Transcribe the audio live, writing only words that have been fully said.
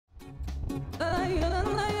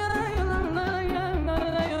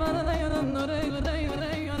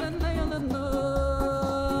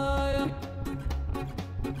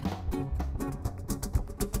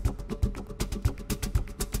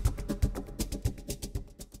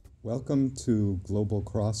Welcome to Global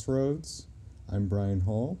Crossroads. I'm Bryan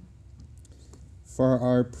Hull. For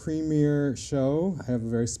our premiere show, I have a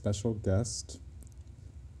very special guest,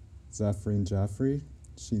 Zafreen Jaffery.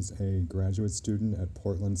 She's a graduate student at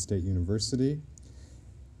Portland State University.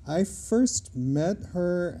 I first met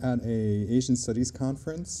her at an Asian Studies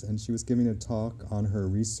conference, and she was giving a talk on her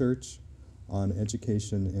research on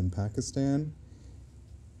education in Pakistan.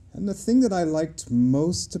 And the thing that I liked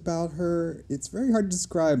most about her, it's very hard to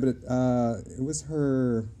describe, but it was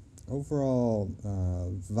her overall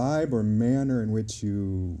vibe or manner in which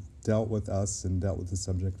you dealt with us and dealt with the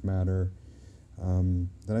subject matter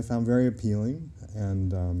that I found very appealing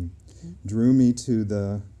and drew me to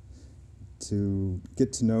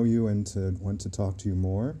get to know you and to want to talk to you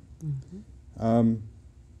more. Mm-hmm.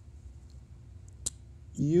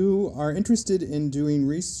 You are interested in doing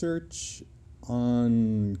research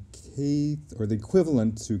on K, or the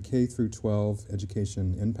equivalent to K through 12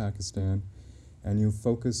 education in Pakistan, and you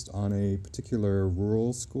focused on a particular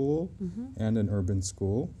rural school and an urban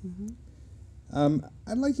school.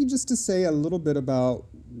 I'd like you just to say a little bit about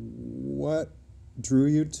what drew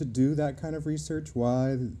you to do that kind of research,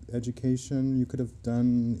 why education, you could have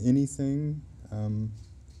done anything.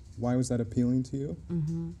 Why was that appealing to you?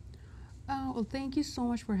 Oh, well, thank you so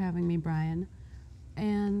much for having me, Bryan.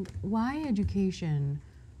 And why education?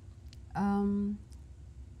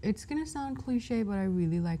 It's going to sound cliche, but I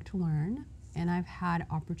really like to learn, and I've had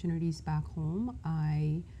opportunities back home.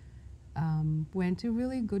 I went to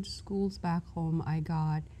really good schools back home.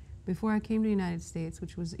 Before I came to the United States,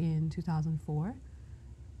 which was in 2004,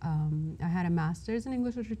 I had a master's in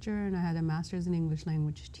English literature, and I had a master's in English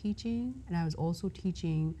language teaching, and I was also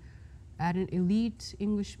teaching at an elite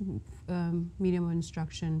English medium of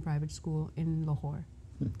instruction private school in Lahore.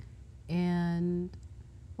 And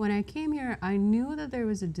when I came here, I knew that there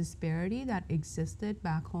was a disparity that existed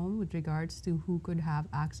back home with regards to who could have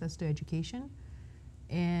access to education.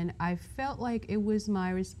 And I felt like it was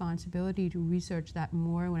my responsibility to research that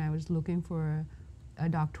more when I was looking for a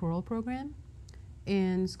doctoral program.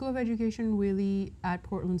 And School of Education really at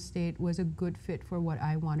Portland State was a good fit for what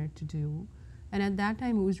I wanted to do. And at that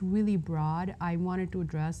time, it was really broad. I wanted to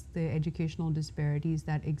address the educational disparities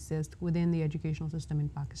that exist within the educational system in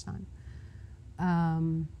Pakistan.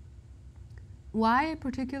 Why I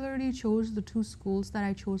particularly chose the two schools that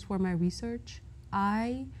I chose for my research,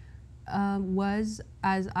 as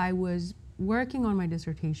I was working on my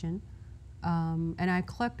dissertation, and I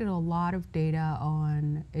collected a lot of data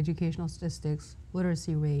on educational statistics,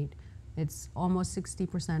 literacy rate. It's almost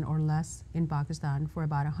 60% or less in Pakistan for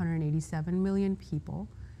about 187 million people,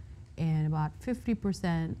 and about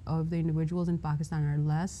 50% of the individuals in Pakistan are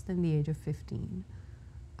less than the age of 15.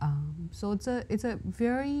 So it's a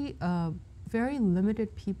very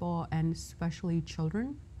limited people, and especially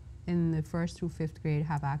children in the 1st through 5th grade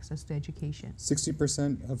have access to education.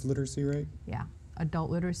 60% of literacy rate? Yeah,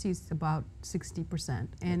 adult literacy is about 60%,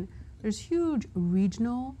 and there's huge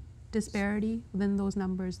regional disparity within those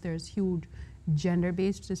numbers. There's huge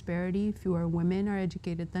gender-based disparity. Fewer women are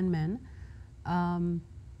educated than men.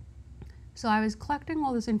 So I was collecting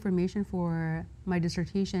all this information for my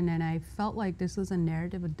dissertation, and I felt like this was a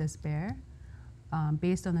narrative of despair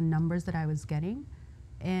based on the numbers that I was getting.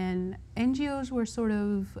 And NGOs were sort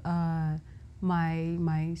of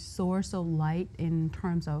my source of light in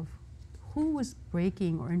terms of who was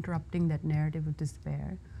breaking or interrupting that narrative of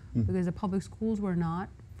despair, because the public schools were not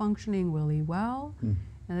functioning really well, and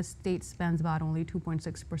the state spends about only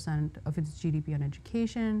 2.6% of its GDP on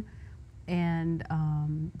education, and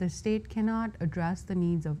the state cannot address the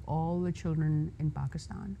needs of all the children in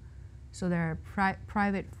Pakistan. So there are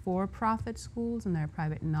private for-profit schools and there are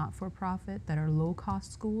private not-for-profit that are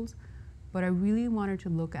low-cost schools, but I really wanted to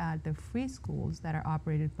look at the free schools that are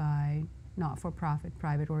operated by not-for-profit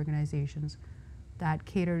private organizations that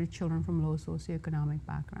cater to children from low socioeconomic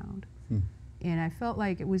background. And I felt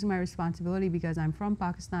like it was my responsibility, because I'm from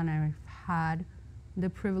Pakistan and I've had the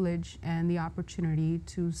privilege and the opportunity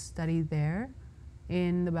to study there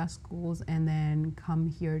in the best schools and then come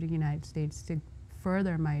here to the United States to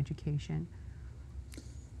further my education.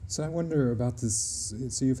 So I wonder about this.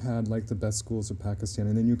 So you've had like the best schools of Pakistan,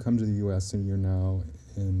 and then you come to the U.S. and you're now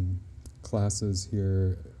in classes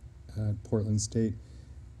here at Portland State.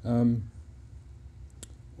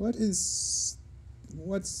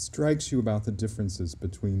 What strikes you about the differences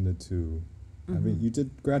between the two I mean, you did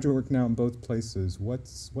graduate work now in both places.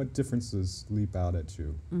 What differences leap out at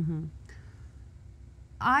you?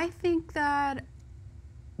 I think that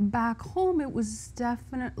back home it was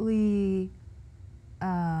definitely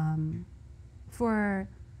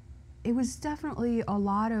it was definitely a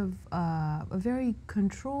lot of a very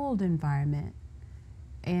controlled environment,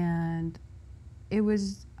 and it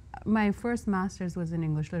was my first master's was in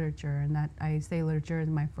English literature, and that I say literature is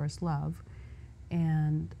my first love,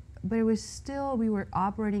 but it was still, we were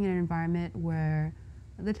operating in an environment where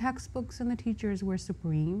the textbooks and the teachers were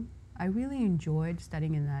supreme. I really enjoyed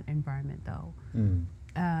studying in that environment though.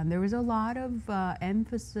 There was a lot of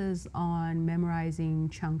emphasis on memorizing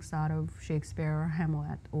chunks out of Shakespeare or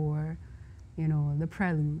Hamlet, or, you know, The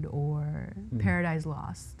Prelude or Paradise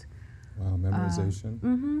Lost. Wow,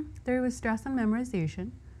 memorization. There was stress on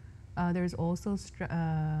memorization. There was also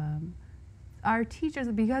our teachers,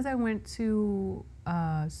 because I went to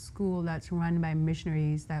a school that's run by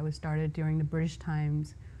missionaries that was started during the British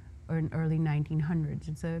times or in early 1900s.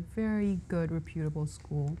 It's a very good, reputable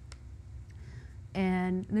school.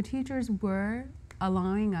 And the teachers were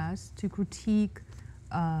allowing us to critique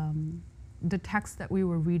the texts that we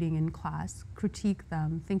were reading in class, critique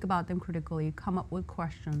them, think about them critically, come up with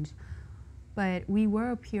questions. But we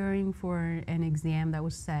were appearing for an exam that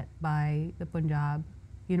was set by the Punjab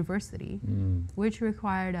University, which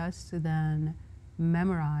required us to then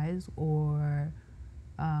memorize or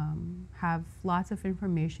have lots of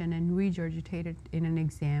information and regurgitate it in an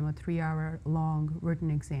exam, a 3-hour-long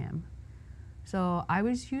written exam. So I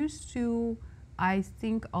was used to, I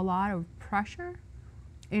think, a lot of pressure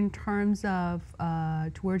in terms of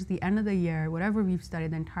towards the end of the year, whatever we've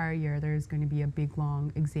studied the entire year, there's going to be a big,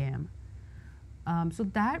 long exam. So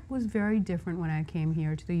that was very different when I came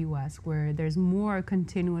here to the US, where there's more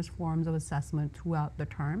continuous forms of assessment throughout the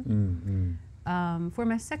term. For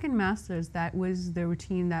my second master's, that was the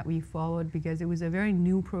routine that we followed because it was a very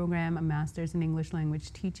new program, a master's in English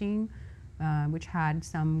language teaching, which had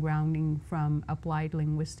some grounding from applied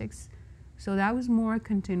linguistics. So that was more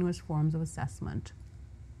continuous forms of assessment.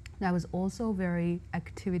 That was also very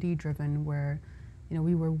activity driven, where, you know,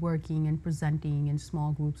 we were working and presenting in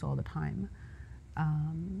small groups all the time.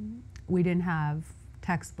 We didn't have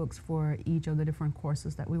textbooks for each of the different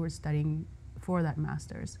courses that we were studying for that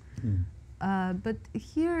master's. But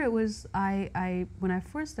here it was, when I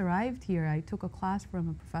first arrived here, I took a class from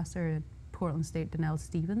a professor at Portland State, Danelle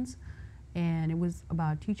Stevens, and it was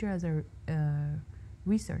about teacher as a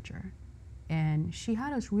researcher. And she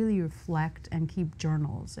had us really reflect and keep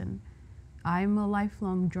journals. And I'm a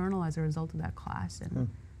lifelong journal as a result of that class. And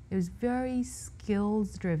it was very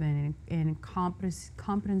skills driven and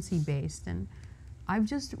competency based. And I've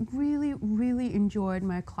just really, really enjoyed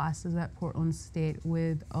my classes at Portland State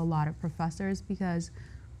with a lot of professors because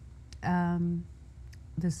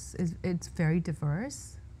it's very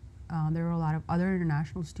diverse. There are a lot of other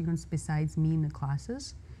international students besides me in the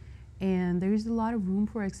classes. And there's a lot of room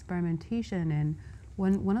for experimentation. And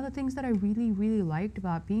one of the things that I really, really liked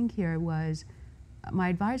about being here was my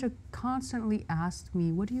advisor constantly asked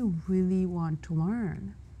me, what do you really want to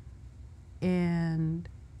learn? And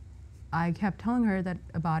I kept telling her that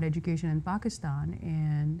about education in Pakistan,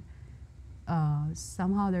 and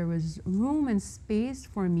somehow there was room and space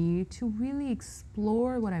for me to really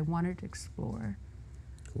explore what I wanted to explore,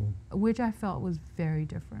 which I felt was very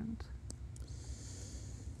different.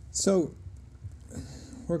 So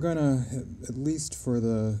we're going to, at least for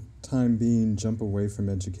the time being, jump away from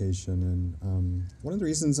education. And one of the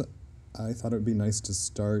reasons I thought it would be nice to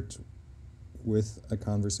start with a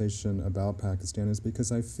conversation about Pakistan is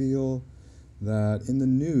because I feel that in the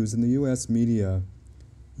news, in the U.S. media,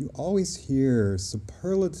 you always hear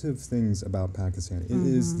superlative things about Pakistan. It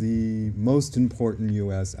is the most important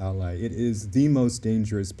U.S. ally. It is the most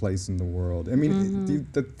dangerous place in the world. I mean,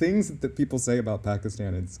 the things that people say about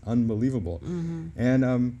Pakistan, it's unbelievable.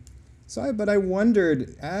 And but I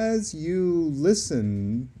wondered, as you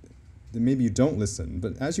listen, maybe you don't listen,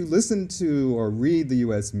 but as you listen to or read the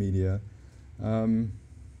U.S. media,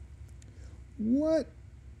 what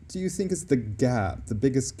do you think is the gap, the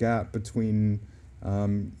biggest gap between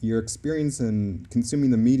your experience in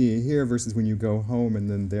consuming the media here versus when you go home and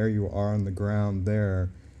then there you are on the ground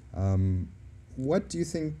there? What do you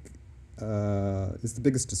think is the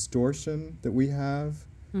biggest distortion that we have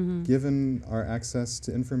given our access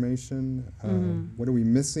to information? What are we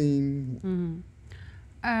missing?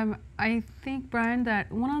 I think, Brian,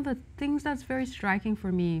 that one of the things that's very striking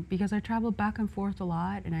for me, because I travel back and forth a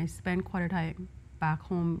lot and I spend quite a time back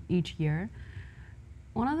home each year,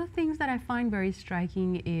 one of the things that I find very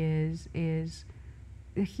striking is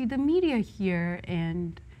the media here,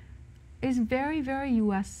 and is very, very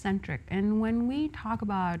US centric. And when we talk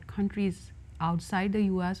about countries outside the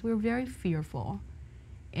US, we're very fearful.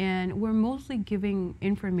 And we're mostly giving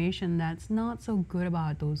information that's not so good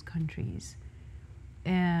about those countries.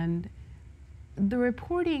 And the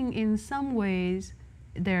reporting, in some ways,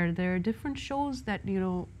 there are different shows that,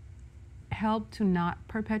 help to not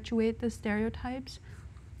perpetuate the stereotypes.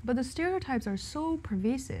 But the stereotypes are so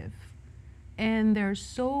pervasive and they're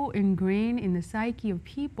so ingrained in the psyche of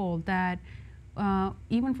people that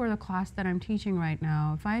even for the class that I'm teaching right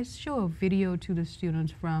now, if I show a video to the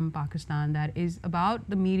students from Pakistan that is about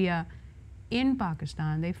the media in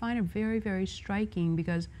Pakistan, they find it very, very striking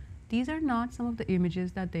because these are not some of the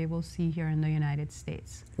images that they will see here in the United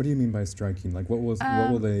States. What do you mean by striking? Like, what will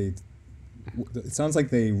they? It sounds like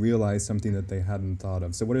they realized something that they hadn't thought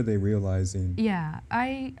of. So what are they realizing? Yeah,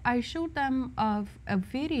 I showed them of a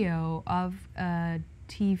video of a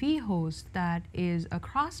TV host that is a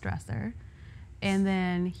cross-dresser, and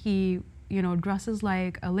then he, dresses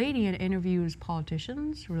like a lady and interviews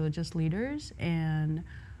politicians, religious leaders, and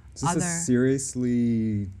is this a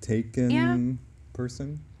seriously taken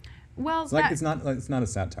person? Well, it's not a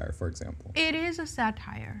satire, for example. It is a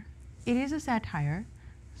satire. It is a satire.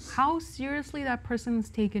 How seriously that person is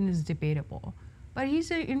taken is debatable. But he's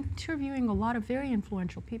interviewing a lot of very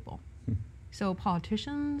influential people. So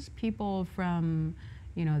politicians, people from,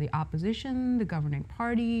 the opposition, the governing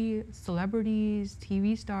party, celebrities,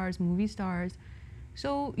 TV stars, movie stars.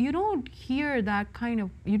 So you don't hear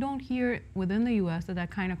within the US that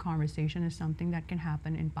kind of conversation is something that can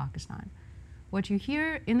happen in Pakistan. What you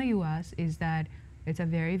hear in the US is that it's a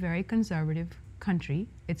very, very conservative country.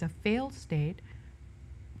 It's a failed state,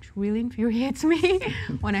 which really infuriates me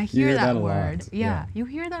when I hear that word. Yeah, you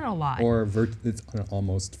hear that a lot. Or it's an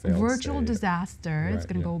almost failed virtual state. Disaster. Right, it's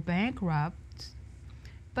going to go bankrupt.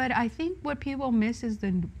 But I think what people miss is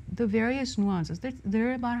the various nuances. There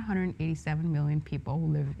are about 187 million people who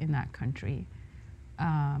live in that country.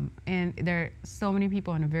 And there are so many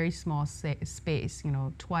people in a very small space,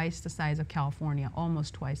 twice the size of California,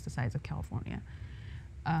 almost twice the size of California.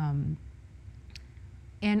 And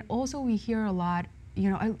also we hear a lot,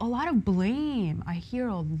 a lot of blame. I hear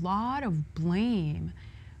a lot of blame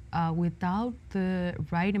without the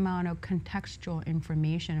right amount of contextual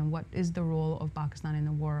information and what is the role of Pakistan in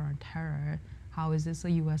the war on terror. How is this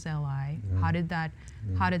a U.S. ally? Yeah.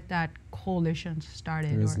 How did that coalition start?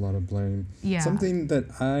 There is a lot of blame. Yeah. Something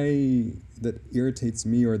that irritates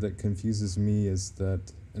me or that confuses me is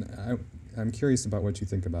that, and I'm curious about what you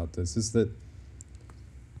think about this, is that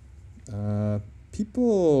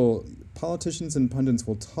politicians and pundits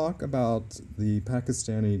will talk about the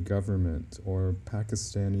Pakistani government or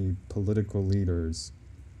Pakistani political leaders,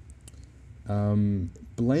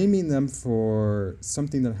 blaming them for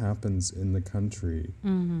something that happens in the country.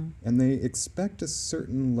 Mm-hmm. And they expect a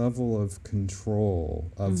certain level of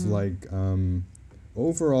control, of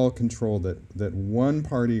overall control, that one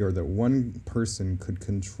party or that one person could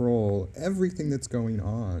control everything that's going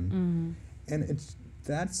on. And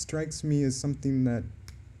that strikes me as something that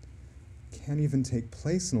can't even take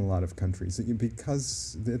place in a lot of countries,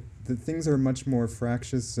 because the things are much more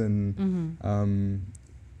fractious and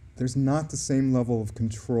there's not the same level of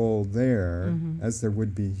control there as there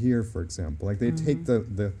would be here, for example. Like they take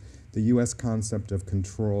the U.S. concept of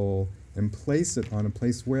control and place it on a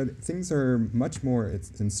place where things are much more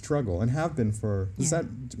in struggle and have been for...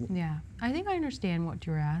 Yeah, I think I understand what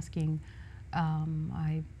you're asking.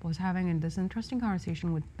 I was having this interesting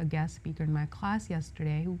conversation with a guest speaker in my class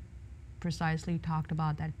yesterday who precisely talked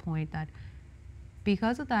about that point, that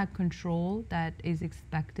because of that control that is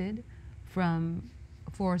expected from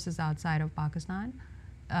forces outside of Pakistan,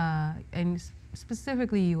 and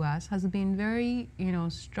specifically U.S., has been very,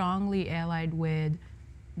 strongly allied with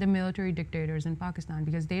the military dictators in Pakistan,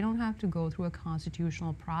 because they don't have to go through a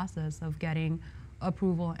constitutional process of getting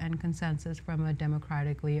approval and consensus from a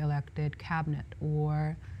democratically elected cabinet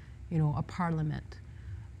or, a parliament.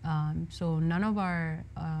 So none of our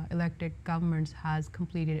elected governments has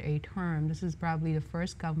completed a term. This is probably the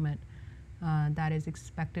first government that is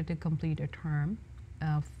expected to complete a term,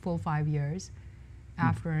 full 5 years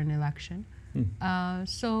after an election.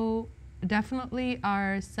 So definitely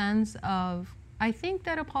our sense of, I think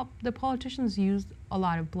that the politicians used a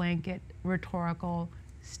lot of blanket rhetorical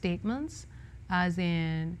statements, as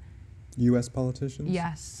in... U.S. politicians?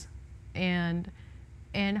 Yes. And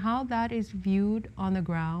how that is viewed on the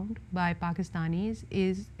ground by Pakistanis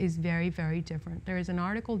is very, very different. There is an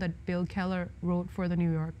article that Bill Keller wrote for the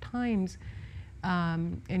New York Times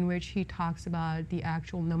in which he talks about the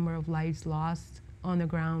actual number of lives lost on the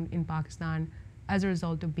ground in Pakistan as a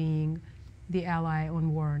result of being the ally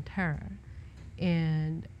on war on terror.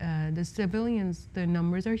 And the civilians, the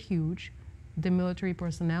numbers are huge. The military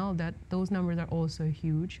personnel, those numbers are also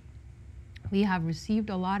huge. We have received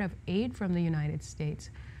a lot of aid from the United States,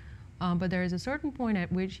 but there is a certain point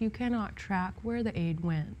at which you cannot track where the aid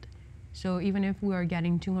went. So even if we are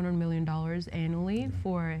getting $200 million annually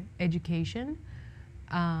for education,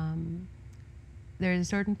 there's a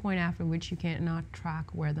certain point after which you cannot track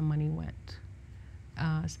where the money went,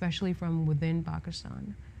 especially from within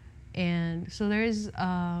Pakistan. And so there's,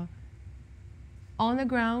 on the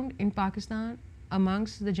ground in Pakistan,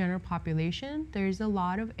 amongst the general population, there's a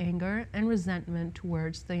lot of anger and resentment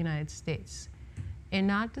towards the United States. And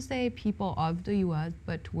not to say people of the US,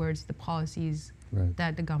 but towards the policies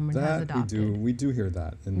that the government has adopted. We do hear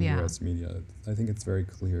that in the US media. I think it's very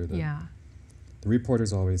clear that the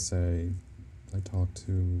reporters always say, I talk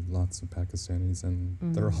to lots of Pakistanis and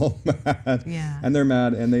they're all mad. And they're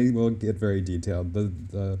mad and they will get very detailed.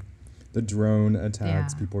 The drone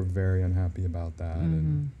attacks, people are very unhappy about that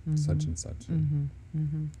and such and such.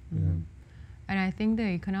 And I think the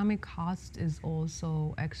economic cost is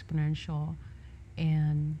also exponential,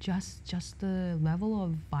 and just the level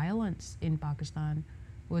of violence in Pakistan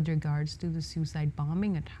with regards to the suicide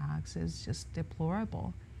bombing attacks is just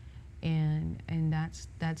deplorable. And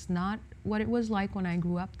that's not what it was like when I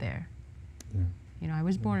grew up there. You know, I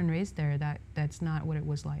was born and raised there. That's not what it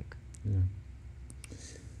was like.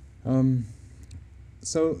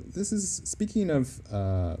 So this is, speaking of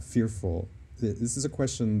fearful, this is a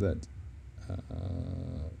question that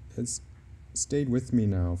has stayed with me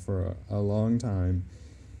now for a long time,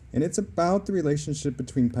 and it's about the relationship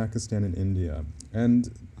between Pakistan and India.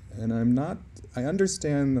 And I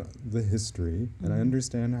understand the history, and I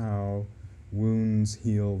understand how wounds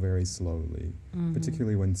heal very slowly,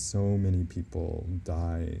 particularly when so many people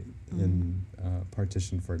die in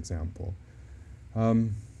partition, for example.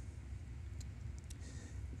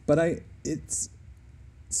 But it's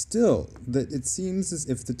still that it seems as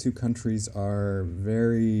if the two countries are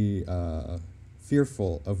very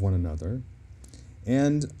fearful of one another.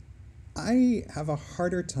 And I have a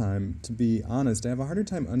harder time, to be honest, I have a harder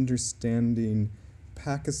time understanding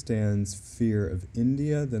Pakistan's fear of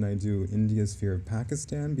India than I do India's fear of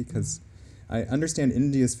Pakistan, because I understand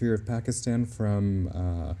India's fear of Pakistan from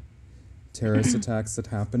terrorist attacks that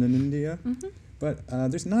happen in India. But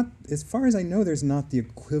there's not, as far as I know, there's not the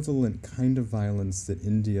equivalent kind of violence that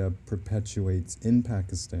India perpetuates in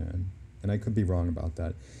Pakistan. And I could be wrong about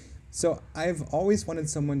that. So I've always wanted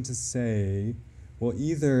someone to say, well,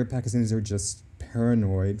 either Pakistanis are just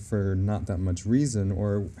paranoid for not that much reason,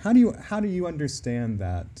 or how do you understand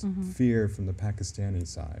that fear from the Pakistani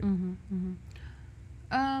side?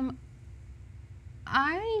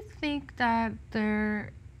 I think that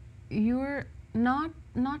you're not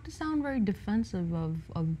to sound very defensive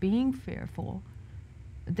of being fearful.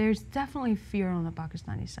 There's definitely fear on the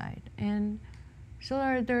Pakistani side, and so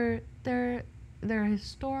there are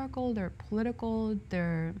historical, there are political, there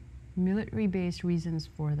are military-based reasons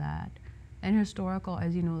for that, and historical,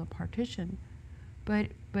 as you know, the partition. But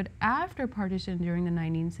after partition, during the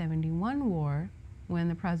 1971 war, when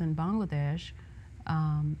the present Bangladesh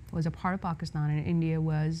was a part of Pakistan and India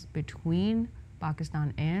was between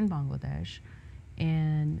Pakistan and Bangladesh,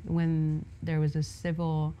 and when there was a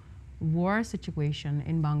civil war situation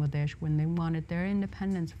in Bangladesh, when they wanted their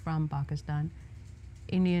independence from Pakistan,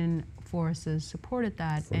 Indian forces supported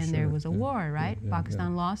that, there was a war, right?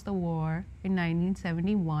 Pakistan lost the war in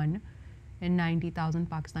 1971, and 90,000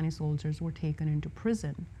 Pakistani soldiers were taken into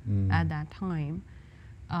prison at that time.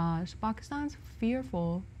 So Pakistan's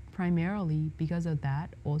fearful primarily because of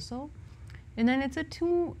that also. And then it's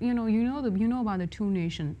you know about the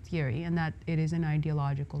two-nation theory, and that it is an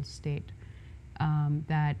ideological state,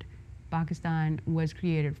 that Pakistan was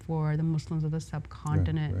created for the Muslims of the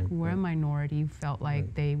subcontinent who were a minority, felt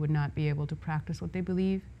like they would not be able to practice what they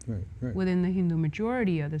believe within the Hindu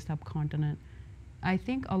majority of the subcontinent. I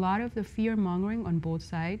think a lot of the fear-mongering on both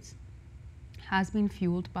sides has been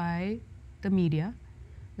fueled by the media,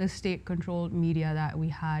 the state-controlled media that we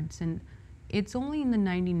had since. It's only in the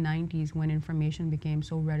 1990s when information became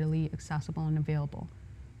so readily accessible and available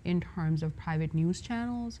in terms of private news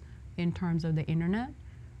channels, in terms of the internet.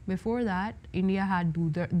 Before that, India had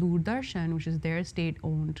Doordarshan, which is their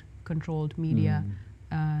state-owned, controlled media,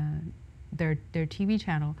 their TV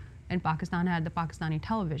channel, and Pakistan had the Pakistani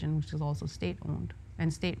television, which is also state-owned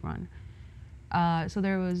and state-run. So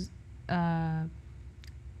there was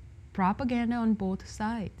propaganda on both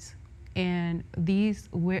sides. And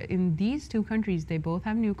in these two countries, they both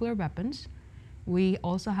have nuclear weapons, We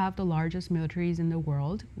also have the largest militaries in the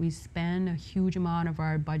world. We spend a huge amount of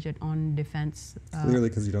our budget on defense. Clearly,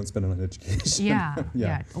 because you don't spend it on education. Yeah.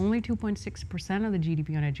 Only 2.6% of the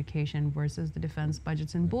GDP on education versus the defense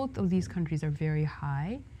budgets in both of these countries are very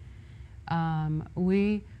high.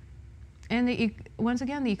 Once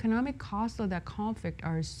again, the economic costs of that conflict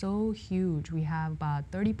are so huge. We have about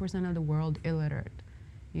 30% of the world illiterate.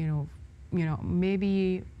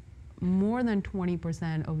 Maybe more than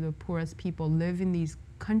 20% of the poorest people live in these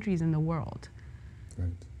countries in the world. Right.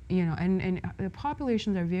 And the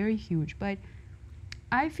populations are very huge. But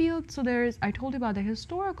I feel, I told you about the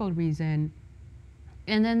historical reason,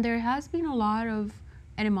 and then there has been a lot of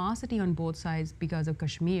animosity on both sides because of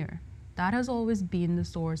Kashmir. That has always been the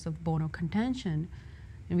source of bone of contention.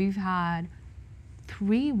 And we've had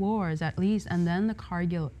 3 wars at least, and then the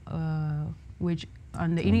Kargil, which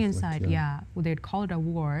on the Indian side, they'd call it a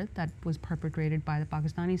war that was perpetrated by the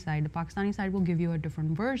Pakistani side. The Pakistani side will give you a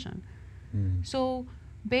different version. So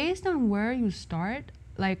based on where you start,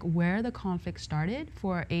 like where the conflict started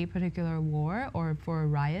for a particular war or for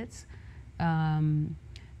riots,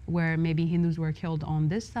 where maybe Hindus were killed on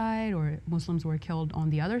this side or Muslims were killed on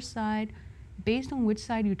the other side, based on which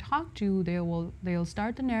side you talk to, they'll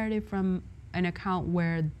start the narrative from an account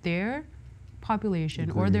where their population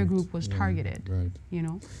or their group was targeted. Right.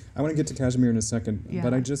 I want to get to Kashmir in a second,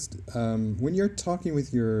 but I just, when you're talking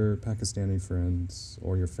with your Pakistani friends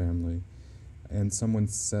or your family and someone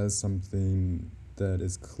says something that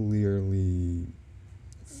is clearly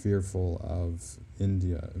fearful of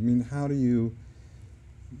India, I mean, I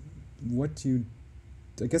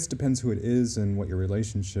guess it depends who it is and what your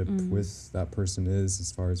relationship with that person is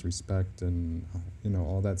as far as respect and,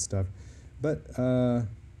 all that stuff. But,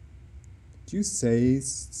 do you say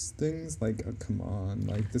things like, oh, come on,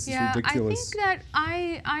 like, this is ridiculous? I think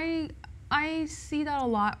that I see that a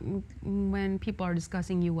lot when people are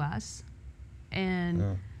discussing U.S.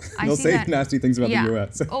 And they'll say nasty things about the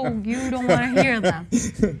U.S. Oh, you don't want to hear them.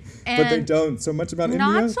 But they don't so much about India?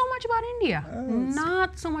 Not so much about India.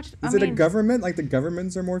 Not so much. Is it a government? Like the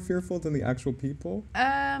governments are more fearful than the actual people?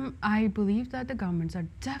 I believe that the governments are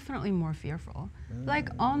definitely more fearful. Like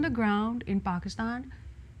on the ground in Pakistan,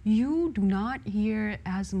 you do not hear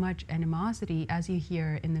as much animosity as you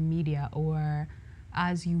hear in the media or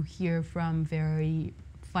as you hear from very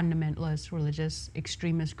fundamentalist religious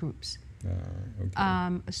extremist groups.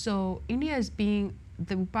 So India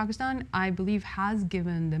Pakistan, I believe, has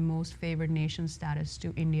given the most favored nation status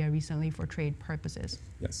to India recently for trade purposes.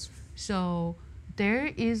 Yes. So there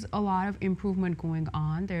is a lot of improvement going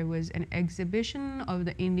on. There was an exhibition of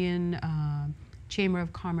the Indian Chamber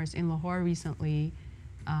of Commerce in Lahore recently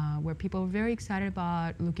where people were very excited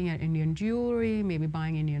about looking at Indian jewelry, maybe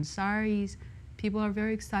buying Indian saris. People are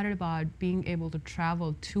very excited about being able to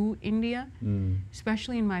travel to India,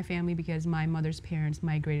 especially in my family because my mother's parents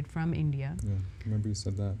migrated from India. Yeah, I remember you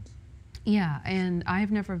said that. Yeah, and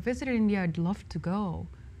I've never visited India. I'd love to go.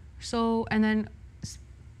 So, and then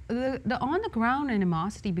the on-the-ground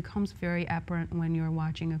animosity becomes very apparent when you're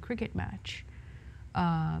watching a cricket match.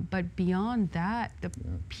 But beyond that, the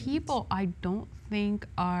people I don't think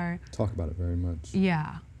are... Talk about it very much.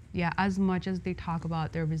 Yeah, as much as they talk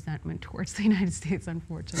about their resentment towards the United States,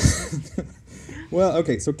 unfortunately. Well,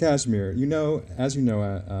 okay, so Kashmir. As you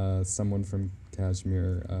know, someone from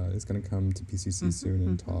Kashmir is going to come to PCC soon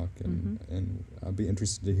and talk, and I'll be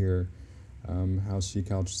interested to hear how she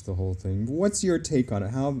couches the whole thing. What's your take on it?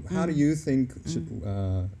 How do you think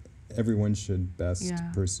everyone should best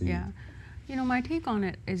proceed? Yeah, my take on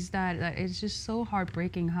it is that it's just so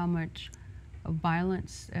heartbreaking how much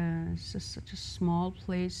violence. It's just such a small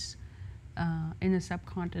place in the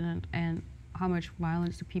subcontinent, and how much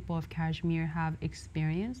violence the people of Kashmir have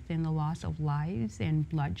experienced in the loss of lives and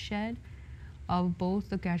bloodshed of both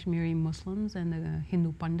the Kashmiri Muslims and the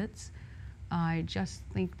Hindu Pandits. I just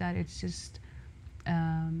think that it's just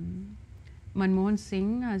Manmohan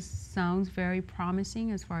Singh sounds very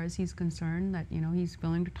promising as far as he's concerned, that he's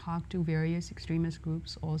willing to talk to various extremist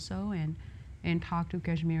groups also and talk to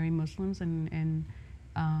Kashmiri Muslims and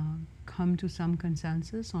come to some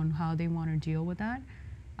consensus on how they want to deal with that.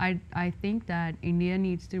 I think that India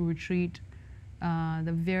needs to retreat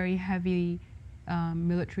the very heavy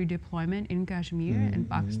military deployment in Kashmir, and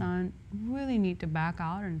Pakistan really need to back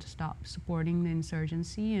out and stop supporting the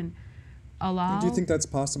insurgency and allow... Do you think that's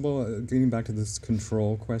possible? Getting back to this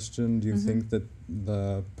control question, do you think that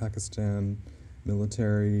the Pakistan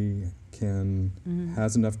military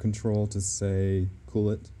has enough control to say, cool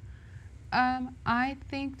it? I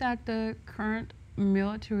think that the current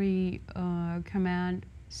military command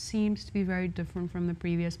seems to be very different from the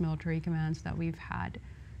previous military commands that we've had.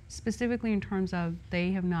 specifically in terms of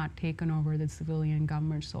they have not taken over the civilian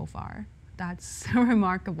government so far. That's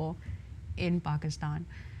remarkable in Pakistan.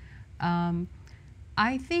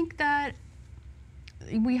 I think that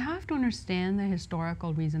we have to understand the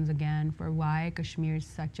historical reasons again for why Kashmir is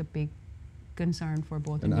such a big concern for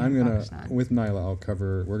both And India I'm and gonna, Pakistan. with Nyla, I'll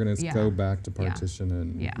cover. We're gonna Yeah. go back to Yeah. partition,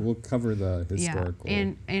 and Yeah. we'll cover the historical.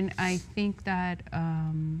 Yeah, and I think that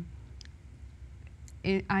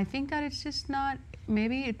I think that it's just not.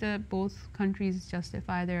 Maybe both countries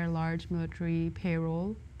justify their large military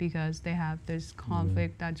payroll because they have this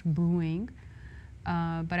conflict that's brewing.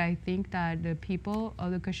 But I think that the people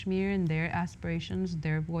of the Kashmir and their aspirations,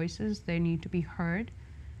 their voices, they need to be heard.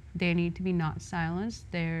 They need to be not silenced.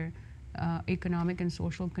 Their economic and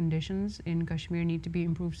social conditions in Kashmir need to be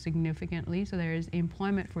improved significantly. So there is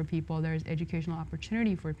employment for people, there is educational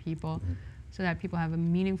opportunity for people, so that people have a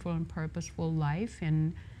meaningful and purposeful life,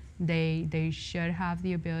 and they should have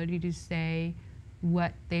the ability to say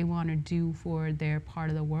what they want to do for their part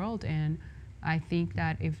of the world. And I think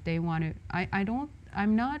that if they want to,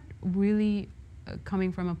 I'm not really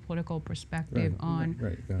coming from a political perspective on,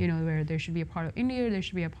 you know, where there should be a part of India, there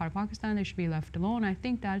should be a part of Pakistan, they should be left alone. I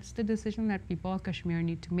think that's the decision that people of Kashmir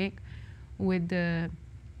need to make, with the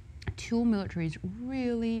two militaries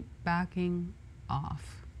really backing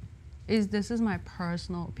off. This is my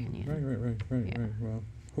personal opinion. Right. Well,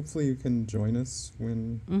 hopefully you can join us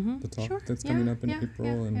when the talk that's coming up in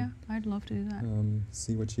April, and I'd love to do that.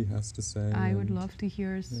 See what she has to say. I would love to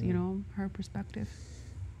hear, you know, her perspective.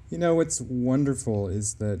 You know, what's wonderful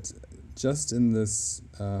is that just in this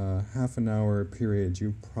half an hour period,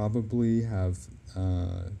 you probably have,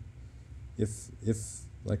 if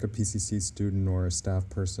like a PCC student or a staff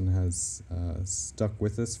person has stuck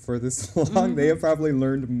with us for this long, they have probably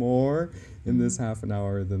learned more in this half an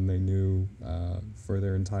hour than they knew for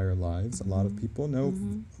their entire lives. A lot of people know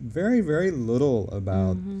very, very little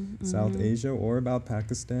about South Asia or about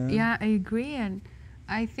Pakistan. Yeah, I agree. And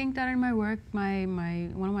I think that in my work,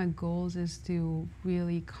 one of my goals is to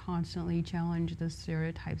really constantly challenge the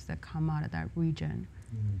stereotypes that come out of that region,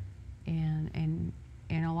 and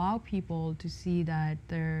allow people to see that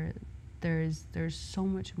there's so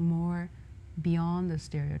much more beyond the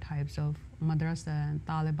stereotypes of madrasa and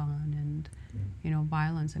Taliban and you know,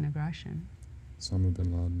 violence and aggression. Osama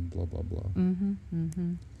bin Laden, blah blah blah.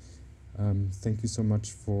 Thank you so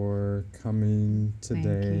much for coming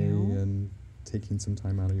today and taking some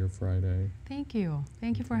time out of your Friday. Thank you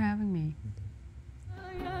for having me.